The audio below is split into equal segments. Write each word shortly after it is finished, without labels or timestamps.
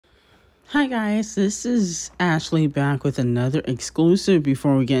Hi guys, this is Ashley back with another exclusive.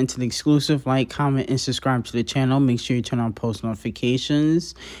 Before we get into the exclusive, like, comment, and subscribe to the channel. Make sure you turn on post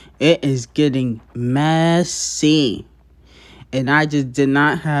notifications. It is getting messy. And I just did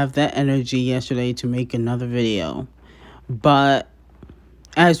not have that energy yesterday to make another video. But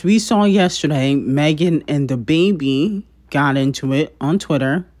as we saw yesterday, Megan and Dababy got into it on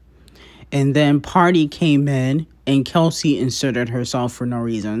Twitter. And then Party came in and Kelsey inserted herself for no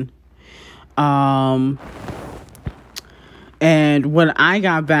reason. And what I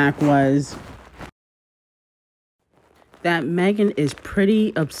got back was that Megan is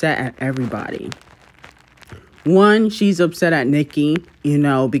pretty upset at everybody. One, she's upset at Nicki,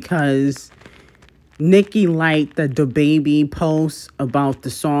 because Nicki liked the Dababy post about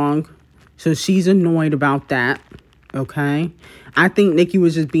the song. So she's annoyed about that. Okay. I think Nicki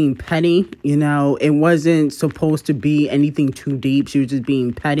was just being petty. It wasn't supposed to be anything too deep. She was just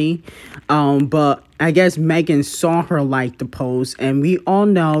being petty. But I guess Megan saw her like the post. And we all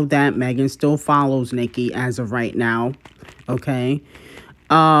know that Megan still follows Nicki as of right now. Okay.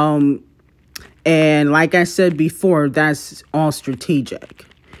 And like I said before, that's all strategic.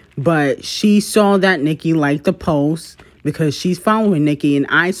 But she saw that Nicki liked the post because she's following Nicki, and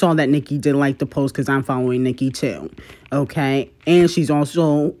I saw that Nicki did like the post because I'm following Nicki too, okay? And she was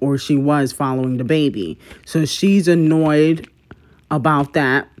following Dababy. So she's annoyed about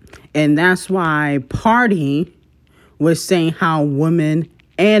that, and that's why Party was saying how women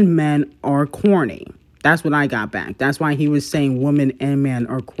and men are corny. That's what I got back. That's why he was saying women and men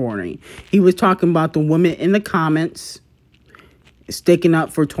are corny. He was talking about the women in the comments sticking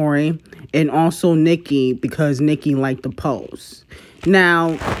up for Tory, and also Nicki because Nicki liked the post.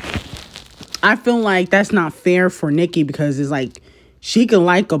 Now, I feel like that's not fair for Nicki because it's like she could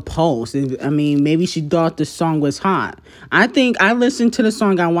like a post. I mean, maybe she thought the song was hot. I think I listened to the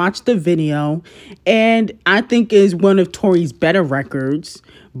song, I watched the video, and I think it's one of Tory's better records,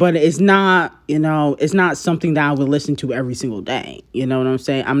 but it's not, it's not something that I would listen to every single day. You know what I'm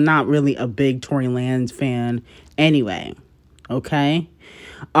saying? I'm not really a big Tory Lanez fan anyway. Okay.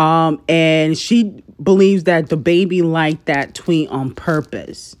 And she believes that Dababy liked that tweet on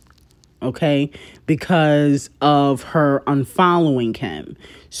purpose. Okay. Because of her unfollowing him.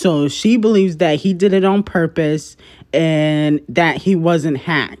 So she believes that he did it on purpose and that he wasn't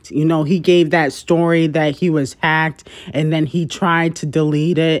hacked. He gave that story that he was hacked and then he tried to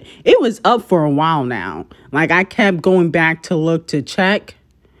delete it. It was up for a while now. Like, I kept going back to look to check.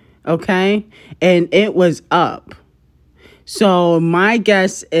 Okay. And it was up. So my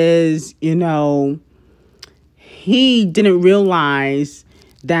guess is, he didn't realize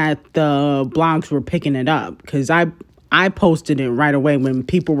that the blogs were picking it up because I posted it right away when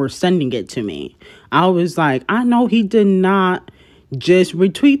people were sending it to me. I was like, I know he did not just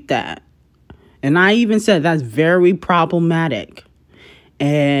retweet that. And I even said that's very problematic.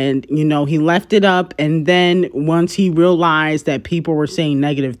 And, he left it up. And then once he realized that people were saying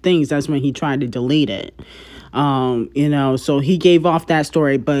negative things, that's when he tried to delete it. So he gave off that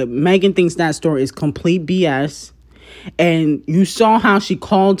story, but Megan thinks that story is complete BS. And you saw how she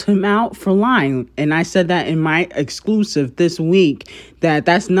called him out for lying. And I said that in my exclusive this week, that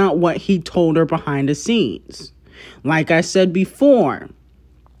that's not what he told her behind the scenes. Like I said before,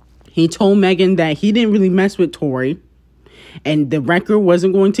 he told Megan that he didn't really mess with Tory and the record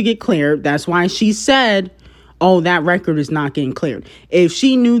wasn't going to get cleared. That's why she said, oh, that record is not getting cleared. If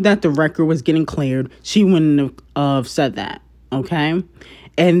she knew that the record was getting cleared, she wouldn't have said that, okay?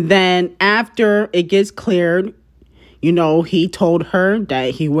 And then after it gets cleared, he told her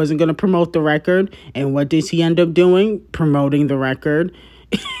that he wasn't going to promote the record. And what does he end up doing? Promoting the record.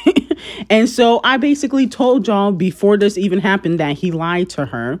 And so I basically told y'all before this even happened that he lied to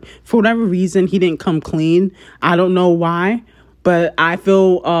her. For whatever reason, he didn't come clean. I don't know why. But I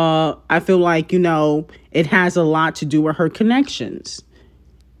feel like, it has a lot to do with her connections.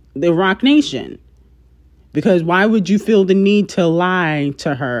 The Rock Nation. Because why would you feel the need to lie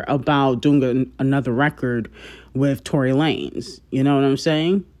to her about doing another record with Tory Lanez? You know what I'm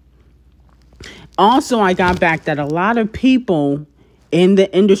saying? Also, I got back that a lot of people in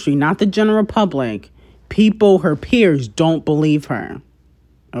the industry, not the general public, her peers, don't believe her.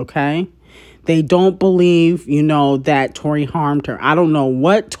 Okay? They don't believe, that Tory harmed her. I don't know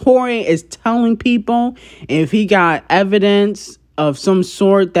what Tory is telling people. If he got evidence of some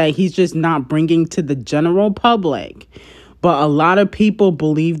sort that he's just not bringing to the general public. But a lot of people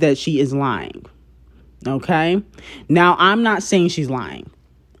believe that she is lying. Okay? Now, I'm not saying she's lying.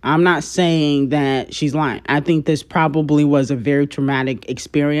 I'm not saying that she's lying. I think this probably was a very traumatic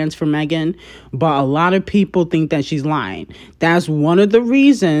experience for Megan. But a lot of people think that she's lying. That's one of the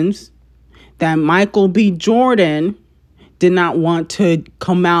reasons that Michael B. Jordan did not want to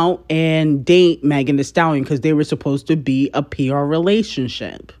come out and date Megan Thee Stallion because they were supposed to be a PR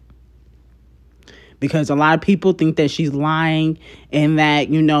relationship. Because a lot of people think that she's lying and that,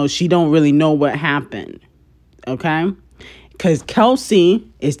 she don't really know what happened. Okay? Because Kelsey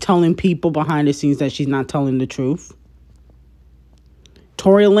is telling people behind the scenes that she's not telling the truth.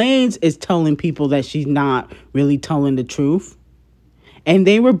 Tory Lanez is telling people that she's not really telling the truth. And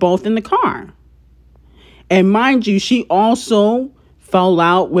they were both in the car. And mind you, she also fell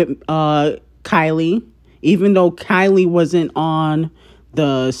out with Kylie. Even though Kylie wasn't on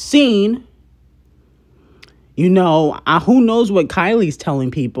the scene. Who knows what Kylie's telling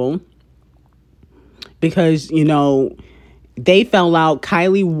people. Because, they fell out.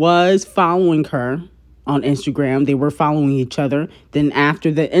 Kylie was following her on Instagram. They were following each other. Then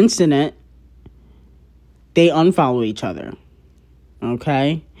after the incident, they unfollowed each other.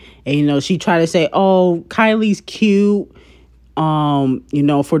 Okay? And, she tried to say, oh, Kylie's cute,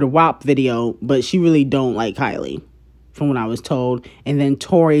 for the WAP video. But she really don't like Kylie, from what I was told. And then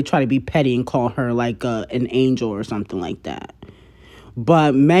Tory tried to be petty and call her like an angel or something like that.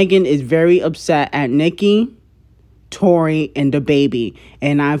 But Megan is very upset at Nicki, Tory, and Dababy.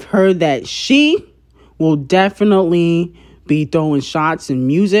 And I've heard that she will definitely be throwing shots in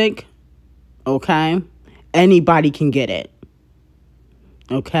music. Okay? Anybody can get it.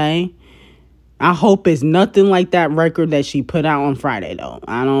 Okay? I hope it's nothing like that record that she put out on Friday, though.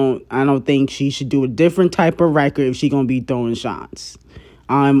 I don't think she should do a different type of record if she's going to be throwing shots.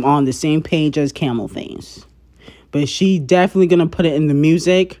 I'm on the same page as Camel Face. But she definitely going to put it in the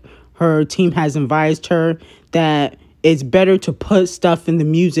music. Her team has advised her that it's better to put stuff in the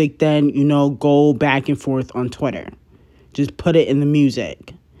music than, go back and forth on Twitter. Just put it in the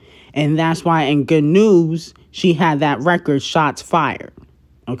music. And that's why in Good News, she had that record, Shots Fired.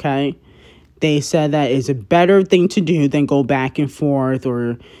 Okay? They said that it's a better thing to do than go back and forth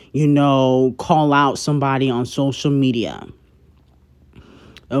or, call out somebody on social media.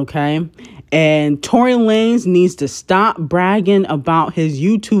 Okay? And Tory Lanez needs to stop bragging about his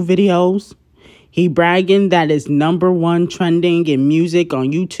YouTube videos. He bragging that it's #1 trending in music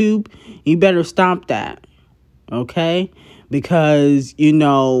on YouTube. You better stop that. Okay? Because,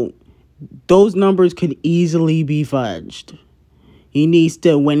 those numbers could easily be fudged. He needs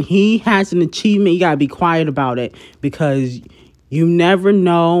to, when he has an achievement, you got to be quiet about it. Because you never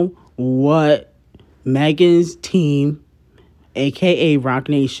know what Megan's team, a.k.a. Rock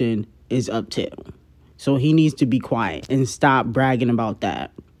Nation, is up to. So he needs to be quiet and stop bragging about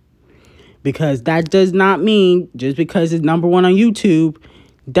that. Because that does not mean, just because it's #1 on YouTube,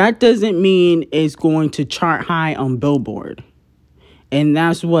 that doesn't mean it's going to chart high on Billboard. And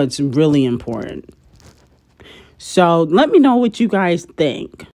that's what's really important. So let me know what you guys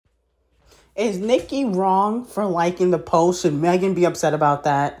think. Is Nicki wrong for liking the post? Should Megan be upset about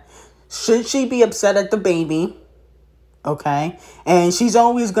that? Should she be upset at Dababy? Okay. And she's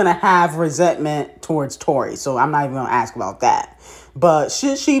always going to have resentment towards Tory. So I'm not even going to ask about that. But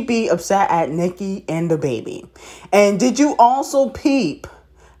should she be upset at Nicki and Dababy? And did you also peep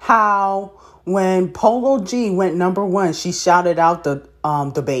how when Polo G went #1, she shouted out the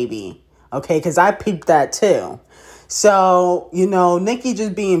Dababy? Okay. Because I peeped that too. So, Nicki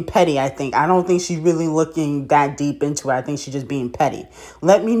just being petty, I think. I don't think she's really looking that deep into it. I think she's just being petty.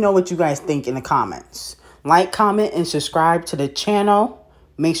 Let me know what you guys think in the comments. Like, comment, and subscribe to the channel.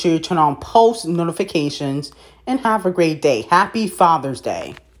 Make sure you turn on post notifications. And have a great day. Happy Father's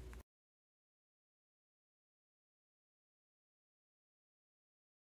Day.